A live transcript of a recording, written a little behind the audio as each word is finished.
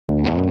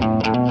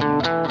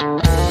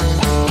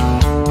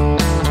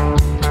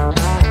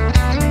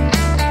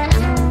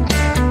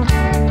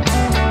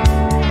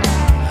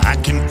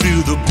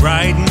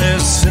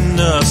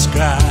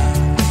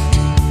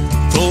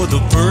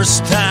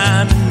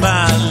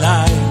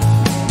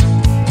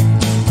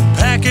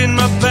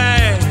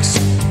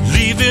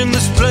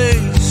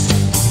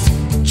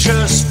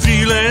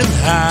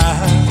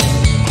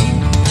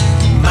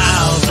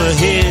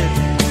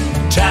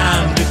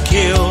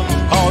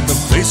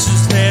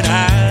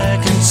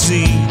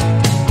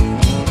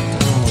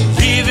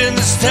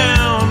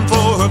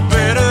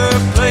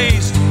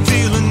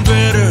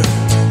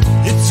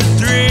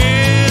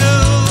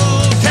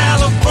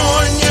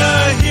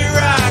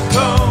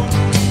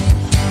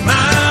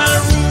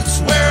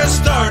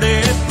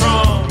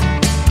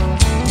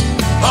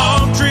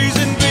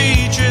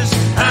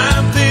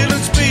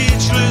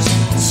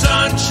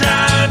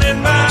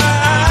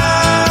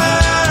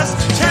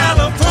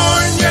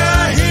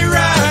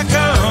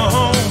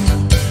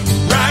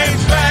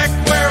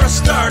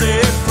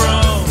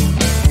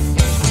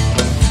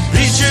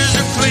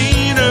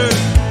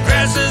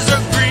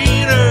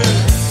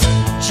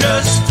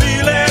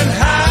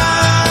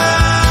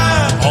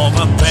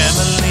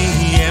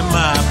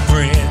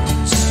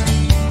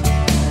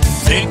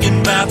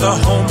thinking about the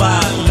home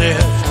I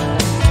left.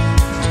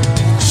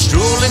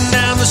 Strolling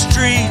down the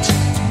street,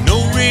 no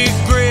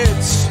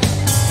regrets,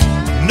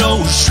 no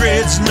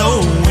shreds, no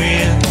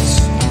ends.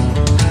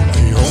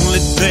 The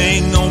only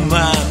thing on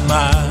my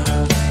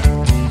mind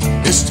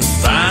is to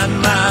find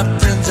my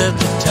friends at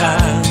the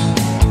time.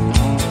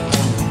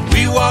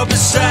 We walk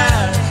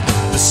beside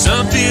the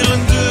sun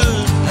feeling